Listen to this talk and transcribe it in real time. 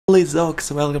Please Ox,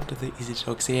 welcome to the Easy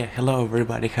Talks here. Hello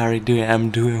everybody, how are you doing? I'm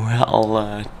doing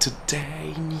well.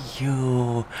 Today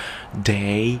new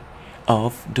day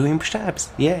of doing push-ups.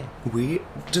 Yeah, we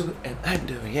do and I'm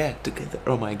doing, yeah, together.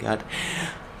 Oh my god.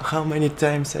 How many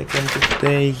times I can do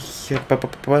today?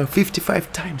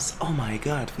 55 times. Oh my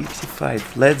god,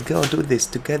 55. Let's go do this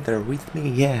together with me.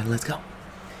 Yeah, let's go.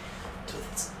 Do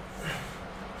this.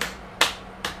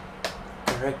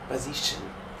 Correct position.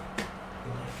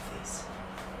 Like this.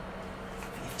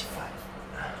 55.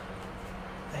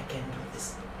 I can do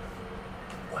this.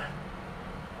 1,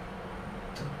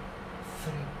 2,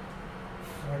 3,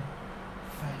 4,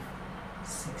 5,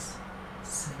 6,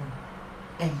 7,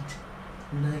 8,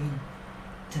 9,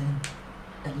 10,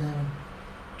 11,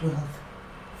 12,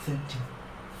 13,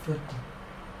 14,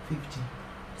 15,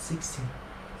 16,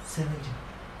 17,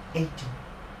 18,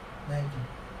 19,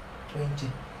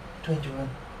 20, 21,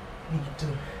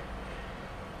 22,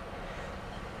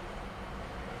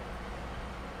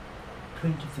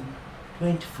 23,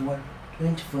 24,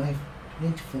 25,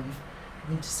 25,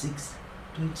 26,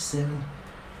 27,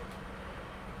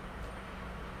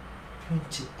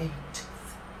 28,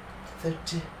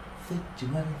 30,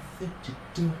 31,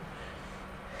 32,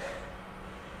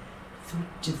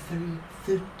 33,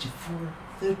 34,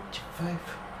 35.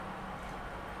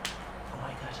 Oh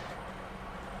my god.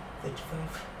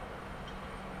 35.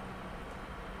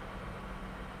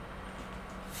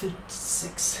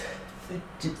 36,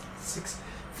 36,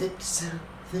 37,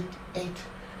 38,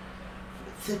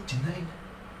 39,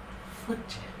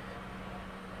 40,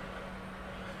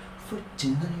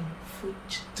 49,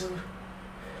 42,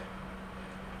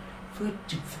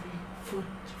 43,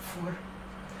 44,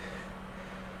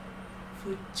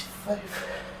 45,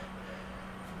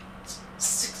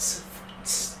 46,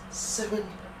 47,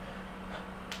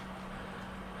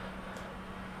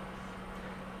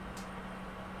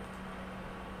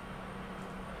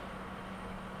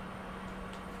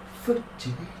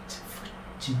 48,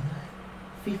 49,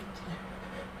 50,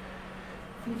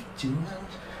 51.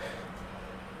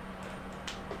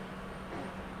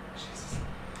 Jesus.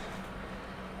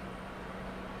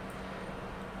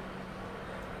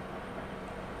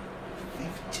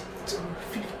 52,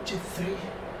 53,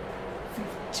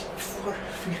 54,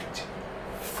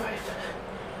 55.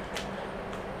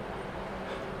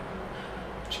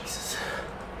 Jesus.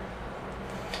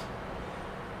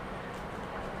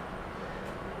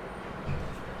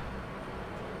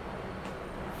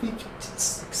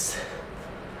 56,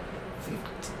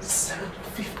 57,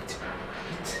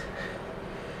 58,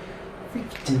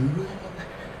 59,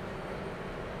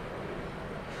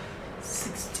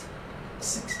 60,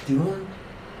 61,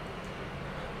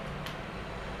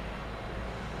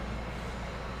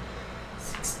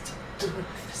 62,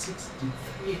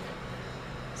 63,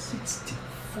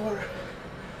 64,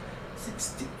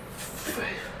 65,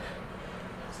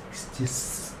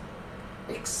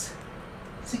 66,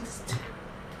 60,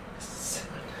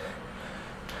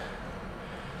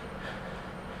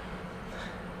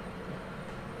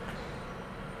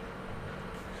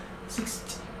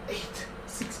 68,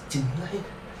 69,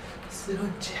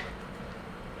 70,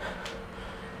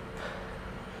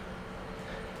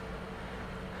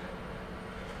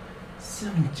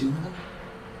 71,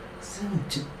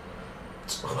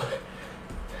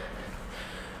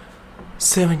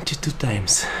 72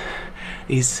 times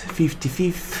is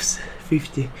 55th,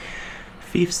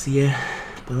 yeah,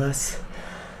 plus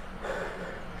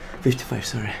 55,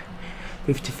 sorry,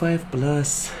 55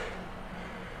 plus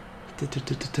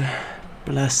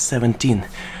plus 17.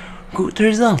 Good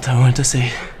result, I want to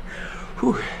say.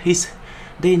 Whew, is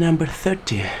day number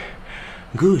 30.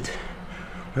 Good,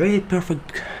 really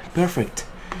perfect,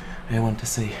 I want to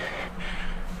say.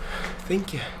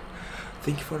 Thank you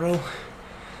for all.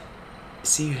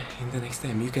 See you in the next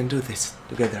time. You can do this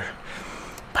together.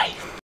 Bye.